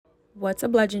What's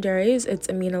up, legendaries? It's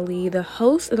Amina Lee, the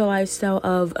host of the Lifestyle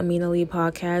of Amina Lee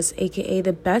podcast, aka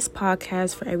the best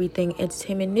podcast for everything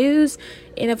entertainment news,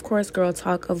 and of course, girl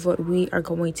talk of what we are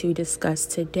going to discuss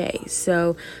today.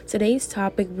 So, today's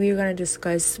topic, we're going to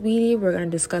discuss Sweetie, we're going to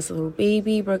discuss Little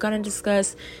Baby, we're going to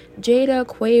discuss Jada,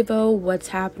 Quavo, what's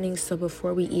happening. So,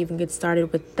 before we even get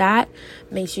started with that,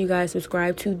 make sure you guys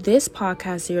subscribe to this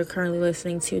podcast that you're currently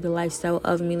listening to, the Lifestyle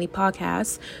of Amina Lee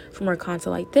podcast, for more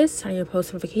content like this. Turn on your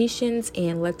post notifications,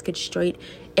 and let's get straight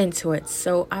into it.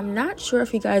 So, I'm not sure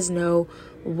if you guys know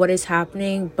what is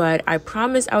happening, but I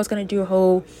promised I was going to do a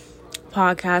whole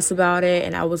podcast about it,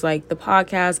 and I was like, the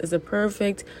podcast is a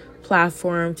perfect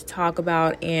platform to talk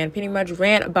about and pretty much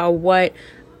rant about what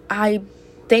I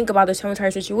think about this whole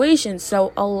entire situation.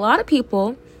 So a lot of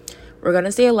people, we're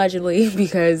gonna say allegedly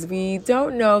because we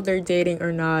don't know if they're dating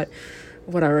or not,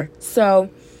 whatever. So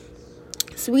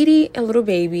Sweetie and Little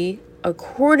Baby,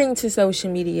 according to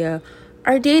social media,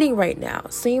 are dating right now.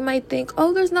 So you might think,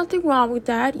 oh, there's nothing wrong with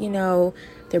that,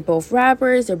 they're both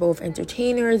rappers, they're both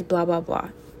entertainers, blah blah blah.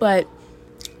 But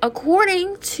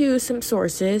according to some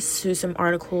sources, to some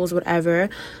articles, whatever,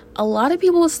 a lot of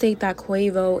people state that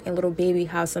Quavo and Little Baby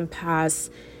have some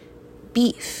past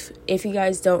beef. If you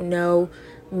guys don't know,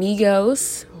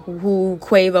 Migos, who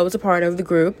Quavo is a part of the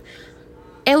group,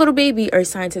 and Little Baby are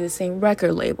signed to the same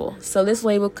record label. So this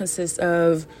label consists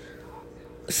of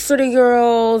City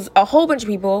Girls, a whole bunch of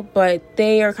people, but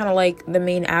they are kind of like the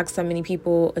main acts that many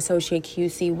people associate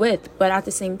QC with. But at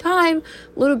the same time,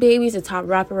 Little Baby's a top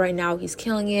rapper right now. He's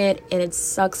killing it, and it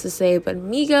sucks to say, but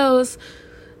Migos,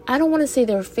 I don't want to say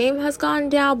their fame has gone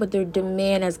down, but their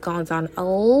demand has gone down a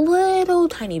little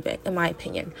tiny bit, in my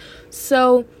opinion.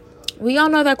 So we all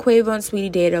know that Quavo and Sweetie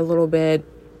dated a little bit.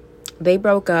 They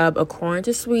broke up. According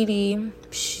to Sweetie,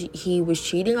 he was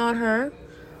cheating on her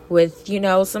with,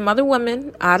 some other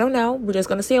women. I don't know. We're just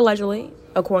going to say allegedly.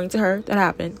 According to her, that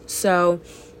happened. So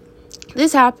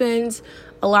this happens.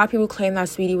 A lot of people claim that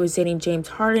Sweetie was dating James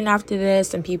Harden after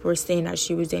this, and people were saying that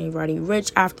she was dating Roddy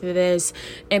Ricch after this,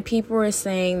 and people were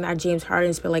saying that James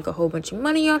Harden spent like a whole bunch of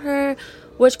money on her,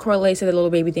 which correlates to the Little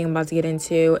Baby thing I'm about to get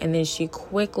into, and then she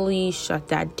quickly shut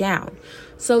that down.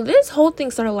 So this whole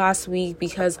thing started last week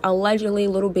because allegedly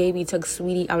Little Baby took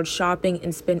Sweetie out shopping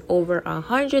and spent over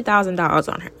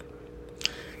 $100,000 on her.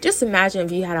 Just imagine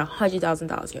if you had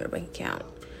 $100,000 in your bank account.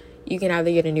 You can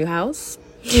either get a new house,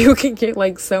 you can get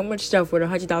like so much stuff with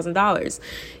 $100,000.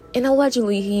 And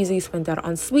allegedly he easily spent that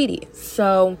on Sweetie.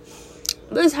 So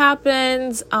this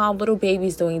happens. Little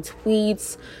Baby's doing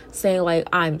tweets saying like,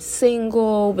 I'm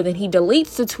single, but then he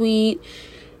deletes the tweet.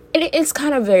 And it's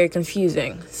kind of very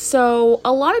confusing. So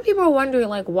a lot of people are wondering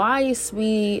like, why is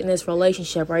Sweetie in this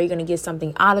relationship? Are you going to get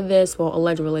something out of this? Well,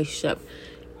 alleged relationship.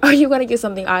 Are you going to get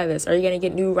something out of this? Are you going to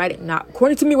get new writing? Not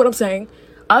according to me, what I'm saying.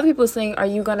 Other people are saying, are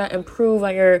you going to improve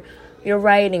on your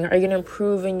writing? Are you going to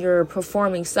improve in your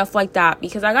performing? Stuff like that.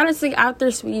 Because I got to say,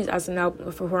 after Sweetie's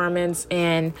SNL performance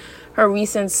and her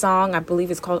recent song, I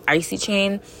believe it's called Icy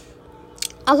Chain,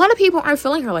 a lot of people aren't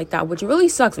feeling her like that, which really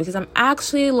sucks because I'm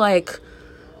actually like,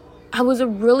 I was a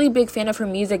really big fan of her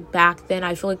music back then.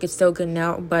 I feel like it's still good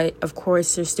now, but of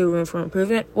course, there's still room for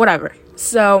improvement. Whatever.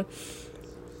 So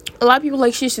a lot of people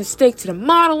like she should stick to the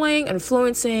modeling,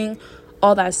 influencing,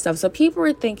 all that stuff. So people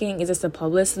were thinking, is this a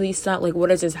publicity stunt? Like, what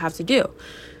does this have to do?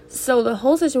 So the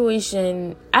whole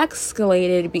situation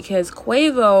escalated because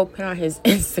Quavo put on his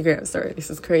Instagram story. This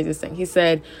is the craziest thing. He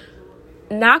said,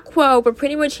 not quote, but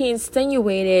pretty much he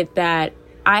insinuated that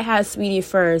I had Sweetie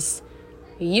first.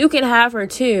 You can have her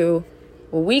too.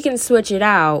 We can switch it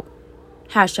out.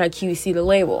 Hashtag QC the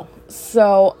label.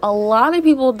 So a lot of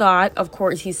people thought, of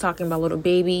course, he's talking about Little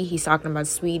Baby. He's talking about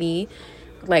Sweetie.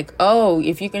 Like, oh,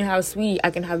 if you can have Sweetie, I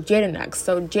can have Jada next.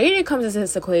 So Jada comes into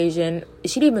this equation.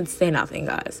 She didn't even say nothing,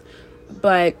 guys.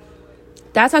 But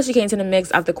that's how she came to the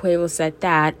mix after Quavo said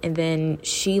that. And then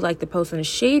she liked the post in the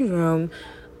Shade Room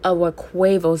of what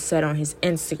Quavo said on his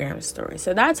Instagram story.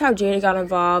 So that's how Jada got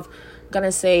involved.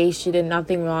 Gonna say she did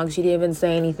nothing wrong. She didn't even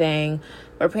say anything.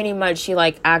 But pretty much she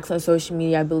asked on social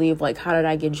media, I believe, how did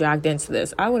I get dragged into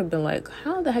this? I would have been like,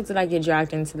 how the heck did I get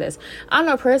dragged into this? I don't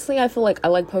know. Personally, I feel like I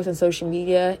like posting social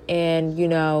media, and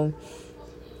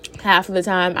half of the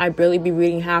time I'd barely be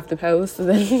reading half the posts, and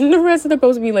then the rest of the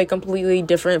posts would be completely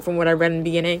different from what I read in the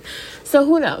beginning. So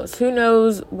who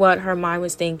knows what her mind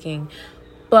was thinking.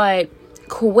 But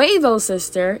Quavo's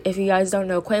sister, if you guys don't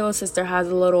know, Quavo's sister has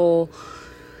a little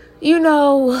I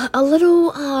don't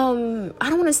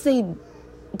want to say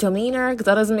demeanor because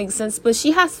that doesn't make sense, but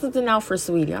she has something out for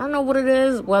Sweetie. I don't know what it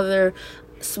is, whether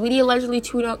Sweetie allegedly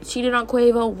cheated on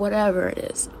Quavo, whatever it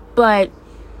is. But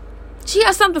she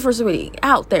has something for Saweetie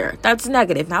out there that's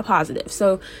negative, not positive.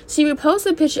 So she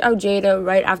reposted a picture of Jada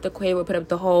right after Quavo put up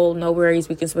the whole "no worries,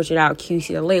 we can switch it out,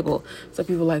 QC the label." So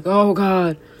people were like, oh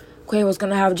God, Quavo's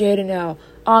gonna have Jada now,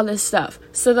 all this stuff.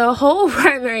 So the whole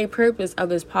primary purpose of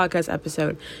this podcast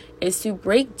episode is to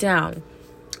break down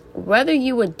whether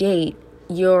you would date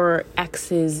your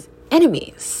ex's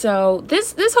enemy. So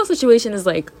this whole situation is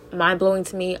like mind-blowing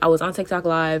to me. I was on TikTok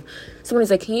live. Someone was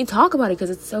like, can you talk about it, because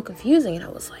it's so confusing? And I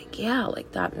was like, yeah,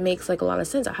 like that makes like a lot of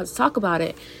sense. I have to talk about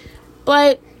it.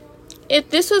 But if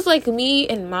this was like me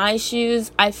in my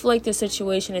shoes, I feel like the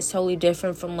situation is totally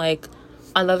different from like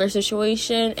another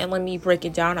situation. And let me break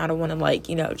it down. I don't want to like,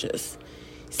 just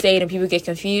say it and people get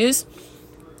confused.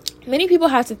 Many people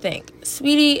have to think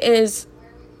Saweetie is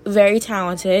very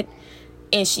talented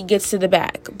and she gets to the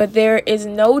bag, but there is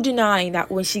no denying that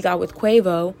when she got with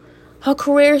Quavo, her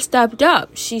career stepped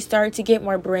up. She started to get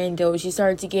more brand deals. She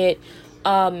started to get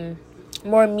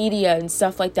more media and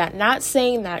stuff like that. Not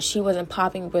saying that she wasn't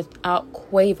popping without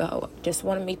Quavo. Just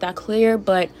want to make that clear.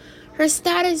 But her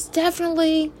status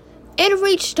definitely, it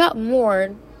reached up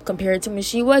more compared to when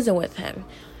she wasn't with him.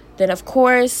 Then, of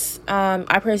course,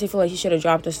 I personally feel like she should have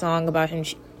dropped a song about him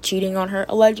cheating on her,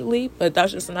 allegedly. But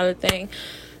that's just another thing.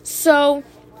 So,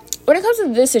 when it comes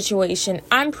to this situation,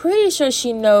 I'm pretty sure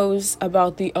she knows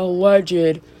about the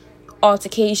alleged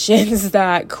altercations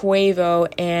that Quavo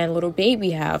and Lil Baby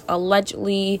have.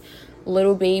 Allegedly,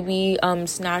 Lil Baby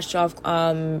snatched off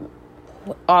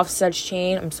Offset's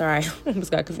chain. I'm sorry, I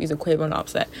almost got confused with Quavo and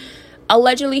Offset.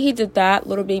 Allegedly, he did that.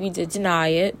 Lil Baby did deny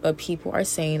it, but people are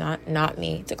saying that, not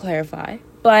me, to clarify.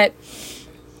 But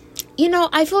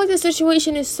I feel like the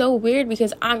situation is so weird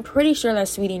because I'm pretty sure that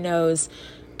Saweetie knows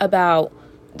about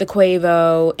the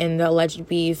Quavo and the alleged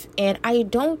beef, and I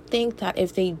don't think that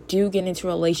if they do get into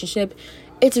a relationship,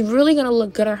 it's really gonna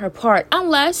look good on her part,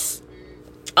 unless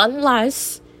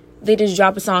they just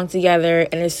drop a song together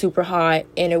and it's super hot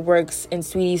and it works in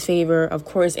Saweetie's favor. Of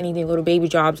course, anything Lil Baby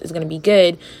drops is gonna be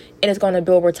good and it's gonna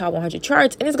Billboard Top 100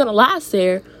 charts and it's gonna last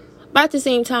there. But at the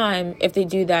same time, if they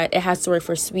do that, it has to work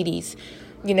for Saweetie's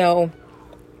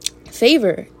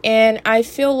favor. And I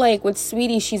feel like with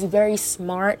Saweetie, she's very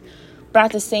smart, but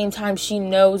at the same time, she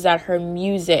knows that her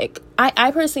music,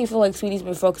 I personally feel like Saweetie's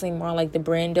been focusing more on like the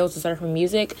brand deals instead of her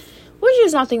music, which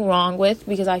there's nothing wrong with,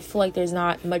 because I feel like there's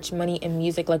not much money in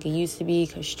music like it used to be,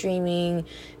 because streaming,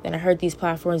 then I heard these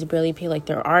platforms barely pay like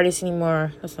their artists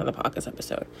anymore. That's another podcast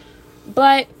episode.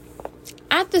 But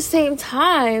at the same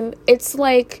time, it's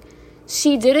like,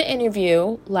 she did an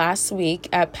interview last week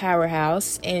at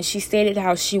Powerhouse, and she stated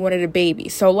how she wanted a baby.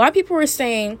 So a lot of people were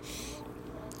saying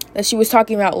that she was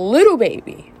talking about Lil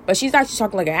Baby, but she's actually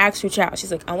talking like an actual child.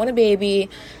 She's like, I want a baby.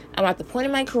 I'm at the point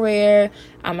in my career.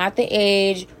 I'm at the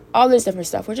age, all this different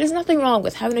stuff, which is nothing wrong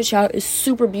with. Having a child is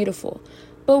super beautiful.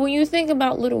 But when you think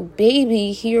about Lil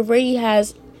Baby, he already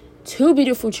has 2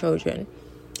 beautiful children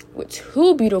with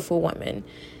 2 beautiful women.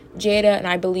 Jada, and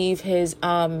I believe his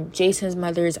Jason's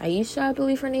mother is Aisha, I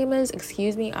believe her name is.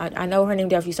 Excuse me. I know her name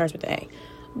definitely starts with A.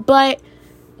 But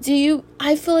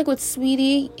I feel like with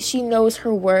Saweetie, she knows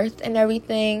her worth and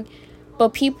everything,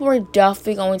 but people are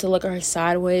definitely going to look at her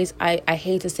sideways. I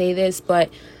hate to say this, but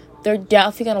they're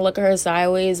definitely going to look at her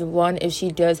sideways. 1, if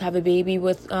she does have a baby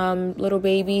with Lil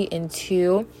Baby, and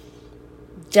 2,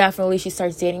 definitely she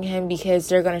starts dating him, because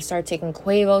they're going to start taking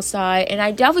Quavo's side, and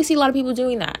I definitely see a lot of people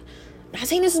doing that. I'm not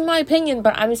saying this is my opinion,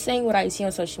 but I'm saying what I see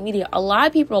on social media. A lot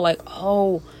of people are like,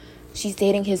 oh, she's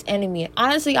dating his enemy. And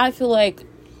honestly, I feel like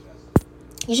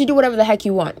you should do whatever the heck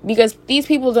you want, because these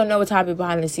people don't know what's happening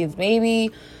behind the scenes. Maybe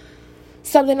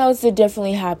something else is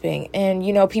definitely happening, and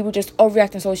people just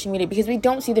overreact on social media because we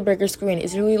don't see the bigger screen.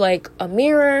 It's really like a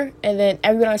mirror, and then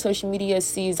everyone on social media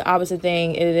sees the opposite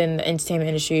thing, and then the entertainment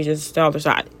industry is just the other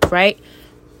side, right?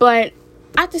 But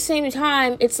at the same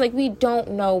time, it's like we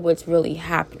don't know what's really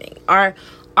happening. Are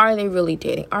they really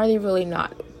dating? Are they really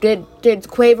not? Did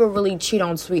Quavo really cheat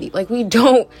on Saweetie? Like, we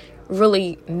don't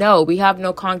really know. We have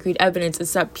no concrete evidence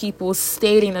except people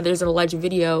stating that there's an alleged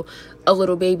video of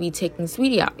Lil Baby taking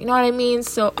Saweetie out. You know what I mean?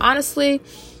 So honestly,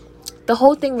 the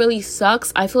whole thing really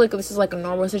sucks. I feel like this is like a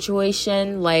normal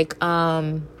situation. Like,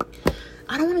 I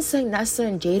don't want to say Nessa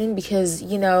and Jaden, because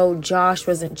Josh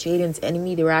wasn't Jaden's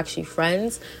enemy. They were actually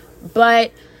friends.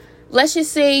 But let's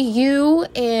just say you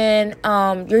and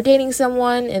you're dating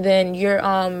someone, and then you're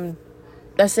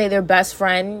let's say their best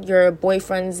friend, your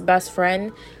boyfriend's best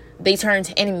friend, they turn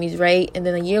to enemies, right? And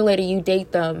then a year later you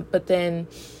date them, but then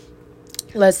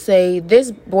let's say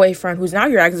this boyfriend, who's now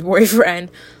your ex-boyfriend,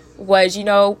 was, he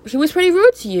was pretty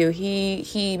rude to you.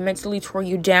 He mentally tore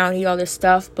you down, he all this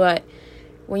stuff, but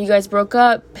when you guys broke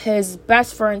up, his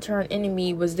best friend turned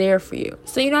enemy was there for you.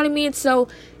 So you know what I mean? So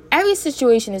every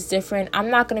situation is different. I'm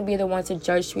not going to be the one to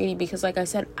judge Sweetie because, like I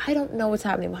said, I don't know what's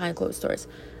happening behind closed doors.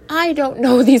 I don't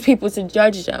know these people to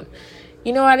judge them.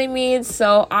 You know what I mean?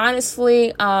 So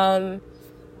honestly, I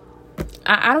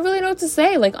don't really know what to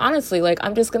say. Like, honestly, like,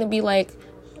 I'm just going to be like,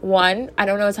 1, I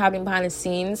don't know what's happening behind the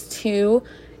scenes. 2,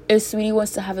 if Sweetie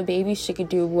wants to have a baby, she could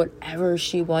do whatever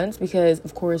she wants because,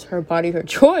 of course, her body, her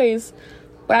choice.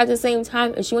 But at the same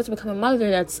time, if she wants to become a mother,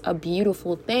 that's a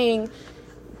beautiful thing.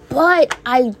 But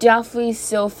I definitely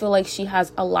still feel like she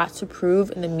has a lot to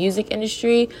prove in the music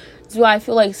industry. So I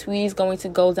feel like Sweetie's going to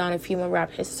go down in female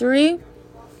rap history.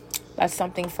 That's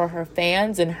something for her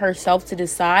fans and herself to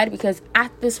decide. Because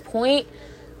at this point,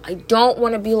 I don't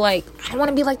want to be like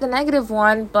the negative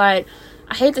one. But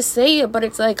I hate to say it, but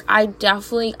it's like I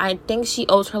think she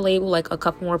owes her label like a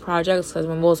couple more projects. Because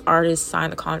when most artists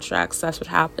sign the contracts, that's what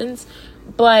happens.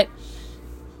 But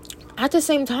at the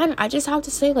same time, I just have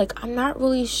to say, like, I'm not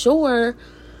really sure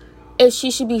if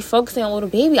she should be focusing on Little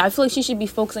Baby. I feel like she should be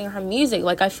focusing on her music.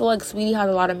 Like, I feel like Sweetie has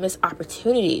a lot of missed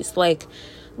opportunities. Like,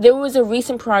 there was a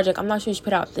recent project, I'm not sure she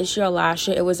put out this year or last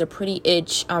year. It was a Pretty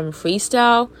Itch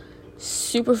freestyle.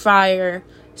 Super fire,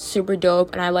 super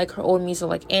dope. And I like her old music,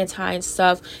 like Anti and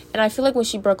stuff. And I feel like when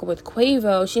she broke up with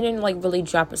Quavo, she didn't, like, really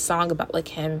drop a song about, like,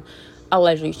 him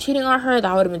allegedly cheating on her.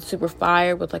 That would have been super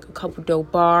fire with, like, a couple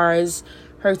dope bars.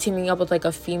 Her teaming up with, like,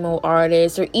 a female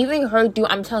artist, or even her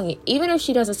I'm telling you, even if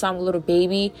she does a song with Little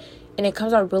Baby and it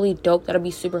comes out really dope, that'll be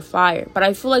super fire. But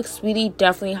I feel like Sweetie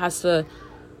definitely has to,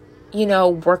 you know,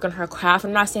 work on her craft.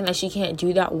 I'm not saying that she can't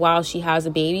do that while she has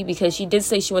a baby, because she did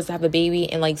say she wants to have a baby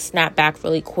and, like, snap back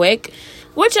really quick,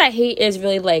 which I hate is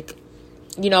really, like,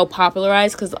 you know,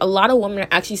 popularized, because a lot of women are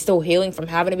actually still healing from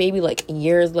having a baby, like,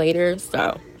 years later.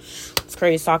 So it's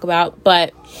crazy to talk about.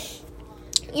 But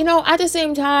you know, at the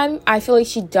same time, I feel like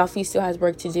she definitely still has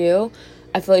work to do.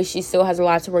 I feel like she still has a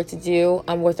lot of work to do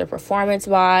with her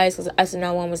performance-wise, because the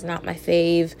SNL one was not my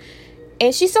fave.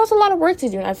 And she still has a lot of work to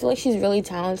do, and I feel like she's really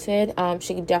talented.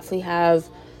 She could definitely have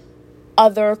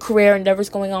other career endeavors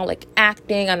going on, like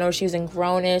acting. I know she was in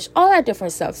Grownish, all that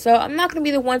different stuff. So I'm not going to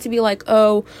be the one to be like,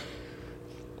 oh,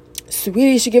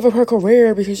 Sweetie should give up her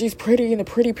career because she's pretty and the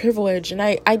pretty privilege. And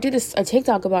I did a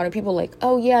TikTok about it. People like,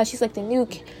 oh yeah, she's like the new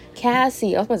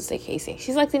Cassie. I was about to say Casey.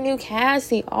 She's like the new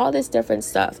Cassie. All this different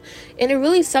stuff. And it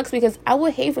really sucks because I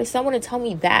would hate for someone to tell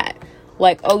me that.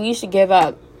 Like, oh, you should give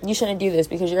up. You shouldn't do this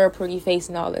because you're a pretty face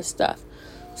and all this stuff.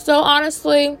 So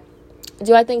honestly,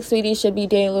 do I think Sweetie should be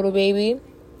dating Little Baby?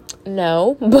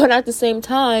 No. But at the same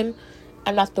time,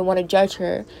 I'm not the one to judge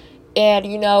her. And,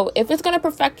 you know, if it's going to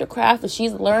perfect her craft, if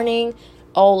she's learning,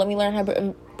 oh, let me learn how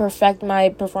to perfect my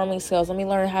performing skills. Let me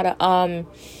learn how to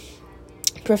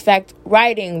perfect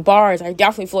writing, bars. I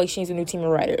definitely feel like she needs a new team of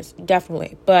writers.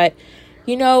 Definitely. But,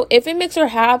 you know, if it makes her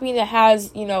happy and it has,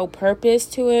 you know, purpose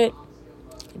to it,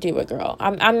 do it, girl.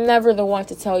 I'm never the one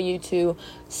to tell you to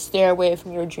stay away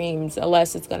from your dreams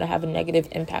unless it's going to have a negative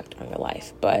impact on your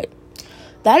life. But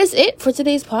that is it for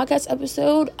today's podcast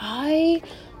episode. I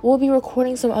will be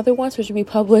recording some other ones which will be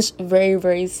published very,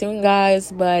 very soon,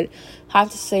 guys. But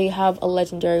have to say, have a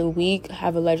legendary week.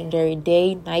 Have a legendary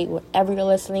day, night, whatever you're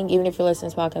listening. Even if you're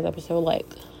listening to this podcast episode like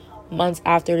months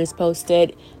after it is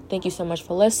posted. Thank you so much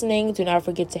for listening. Do not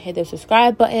forget to hit the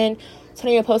subscribe button. Turn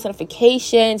on your post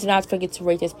notifications. Do not forget to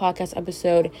rate this podcast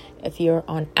episode if you're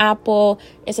on Apple.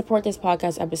 And support this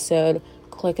podcast episode.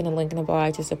 Click on the link in the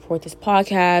bio to support this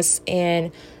podcast.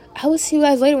 And I will see you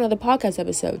guys later on another podcast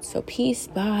episode. So peace,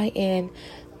 bye, and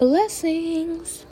blessings.